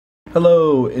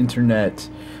Hello, internet.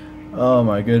 Oh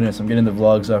my goodness, I'm getting the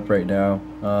vlogs up right now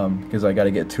because I got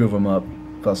to get two of them up.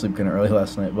 Fell asleep kind of early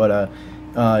last night, but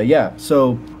yeah.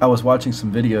 So I was watching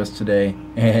some videos today,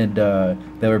 and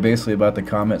they were basically about the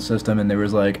comment system. And there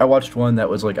was like, I watched one that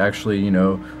was like actually,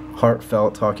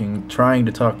 heartfelt, trying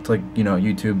to talk to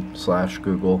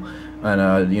YouTube/Google,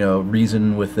 and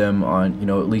reason with them on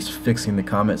at least fixing the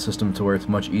comment system to where it's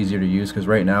much easier to use. Because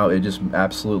right now it just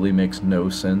absolutely makes no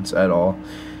sense at all.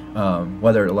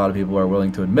 Whether a lot of people are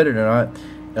willing to admit it or not,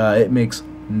 it makes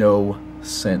no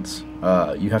sense.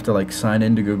 You have to like sign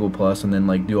into Google Plus and then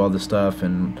like do all this stuff.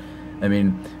 And I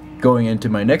mean, going into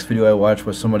my next video I watched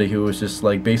was somebody who was just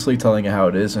like basically telling it how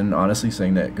it is and honestly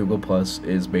saying that Google Plus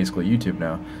is basically YouTube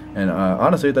now. And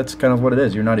honestly, that's kind of what it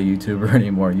is. You're not a YouTuber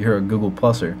anymore. You're a Google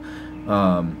Pluser.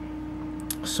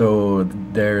 So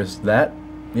there's that.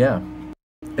 Yeah.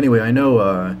 Anyway, I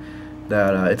know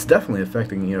that it's definitely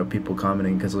affecting people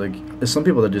commenting, because like there's some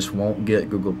people that just won't get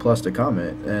Google Plus to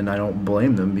comment, and I don't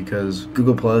blame them, because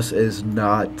Google Plus is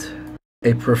not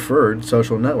a preferred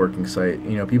social networking site.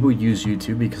 People use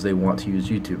YouTube because they want to use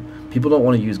YouTube. People don't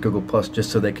want to use Google Plus just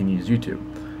so they can use YouTube.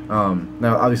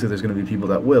 Now obviously there's going to be people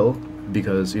that will,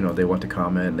 because they want to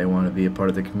comment, they want to be a part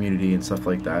of the community and stuff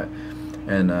like that,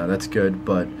 and that's good,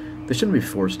 but they shouldn't be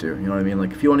forced to, you know what I mean?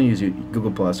 Like, if you want to use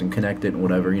Google Plus and connect it and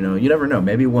whatever, you never know.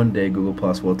 Maybe one day Google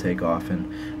Plus will take off,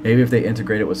 and maybe if they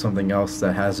integrate it with something else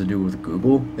that has to do with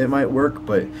Google, it might work.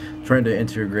 But trying to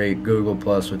integrate Google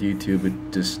Plus with YouTube,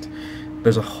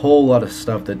 there's a whole lot of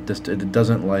stuff that it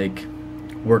doesn't like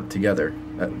work together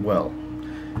well,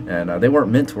 and they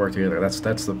weren't meant to work together. That's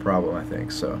the problem, I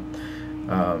think. So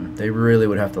they really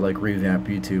would have to like revamp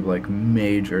YouTube like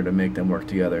major to make them work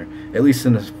together, at least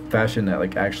in a fashion that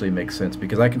like actually makes sense.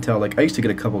 Because I can tell, like, I used to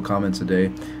get a couple comments a day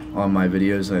on my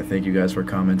videos, and I thank you guys for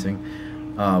commenting.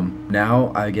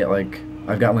 Now I've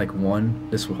gotten like one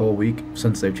this whole week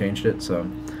since they've changed it, so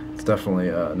it's definitely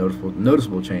a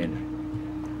noticeable change.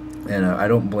 And I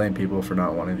don't blame people for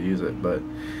not wanting to use it, but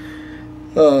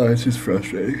it's just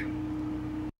frustrating.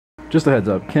 Just a heads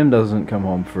up, Kim doesn't come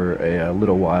home for a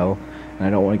little while, and I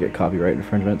don't want to get copyright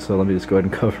infringement, so let me just go ahead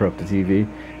and cover up the TV.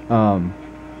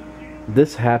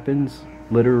 This happens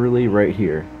literally right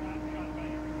here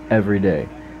every day.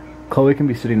 Chloe can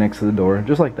be sitting next to the door,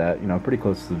 just like that, pretty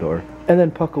close to the door, and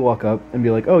then Puck will walk up and be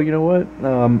like, oh, you know what,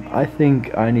 I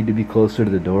think I need to be closer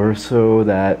to the door so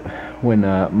that when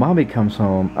Mommy comes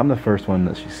home, I'm the first one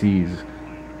that she sees.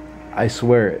 I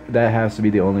swear, that has to be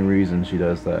the only reason she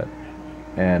does that.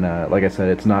 And like I said,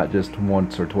 it's not just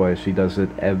once or twice. She does it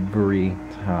every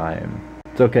time.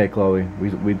 It's okay, Chloe.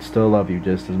 We'd still love you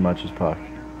just as much as Puck,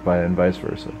 and vice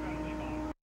versa.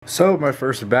 So my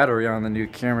first battery on the new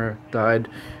camera died.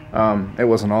 It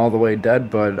wasn't all the way dead,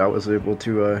 but I was able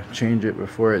to change it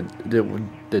before it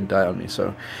did die on me.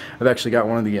 So I've actually got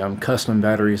one of the custom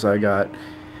batteries I got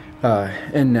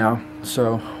in now.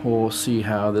 So we'll see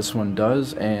how this one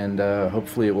does, and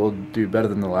hopefully it will do better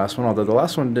than the last one, although the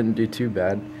last one didn't do too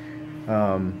bad.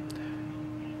 I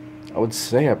would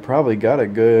say I probably got a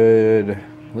good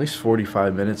at least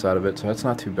 45 minutes out of it, so that's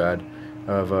not too bad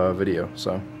of a video.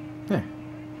 So yeah.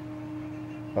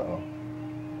 Uh-oh.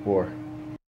 War.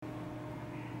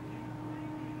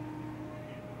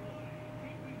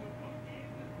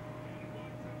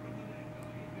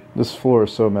 This floor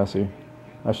is so messy.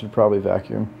 I should probably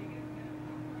vacuum.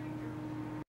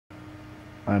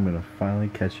 I'm gonna finally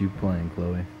catch you playing,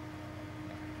 Chloe.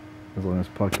 As long as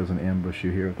Puck doesn't ambush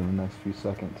you here within the next few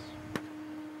seconds.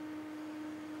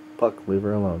 Puck, leave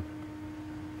her alone.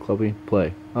 Chloe,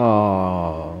 play.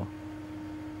 Aww.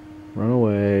 Run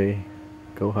away.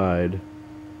 Go hide.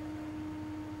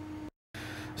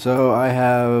 So I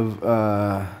have,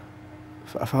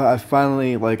 I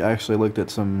finally actually looked at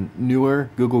some newer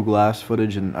Google Glass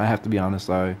footage, and I have to be honest,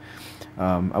 I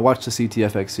watched the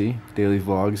CTFXC daily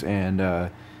vlogs, and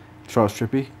Charles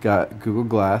Trippy got Google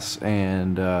Glass,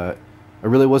 and I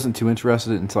really wasn't too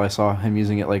interested until I saw him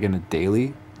using it like in a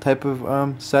daily type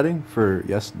of setting for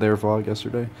their vlog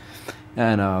yesterday,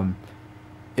 and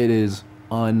it is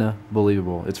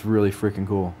unbelievable. It's really freaking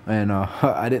cool, and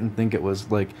I didn't think it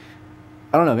was like,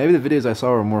 I don't know, maybe the videos I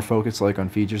saw were more focused like on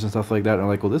features and stuff like that, and I'm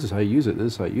like, well, this is how you use it,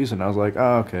 this is how you use it, and I was like,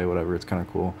 oh, okay, whatever, it's kind of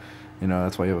cool,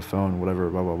 that's why you have a phone, whatever,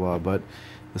 blah, blah, blah. But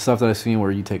the stuff that I've seen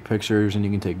where you take pictures and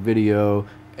you can take video,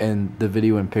 and the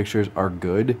video and pictures are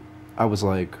good, I was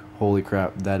like, holy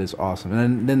crap, that is awesome.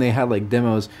 And then they had like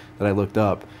demos that I looked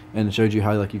up, and it showed you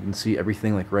how like you can see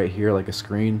everything like right here, like a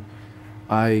screen.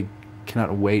 I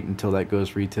cannot wait until that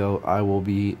goes retail. I will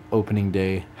be opening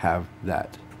day have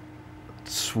that.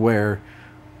 Swear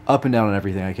up and down on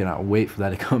everything. I cannot wait for that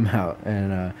to come out.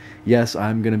 And yes,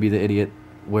 I'm gonna be the idiot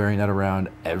wearing that around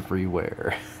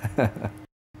everywhere.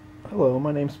 Hello,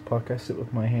 my name's Puck. I sit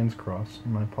with my hands crossed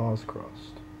and my paws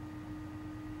crossed.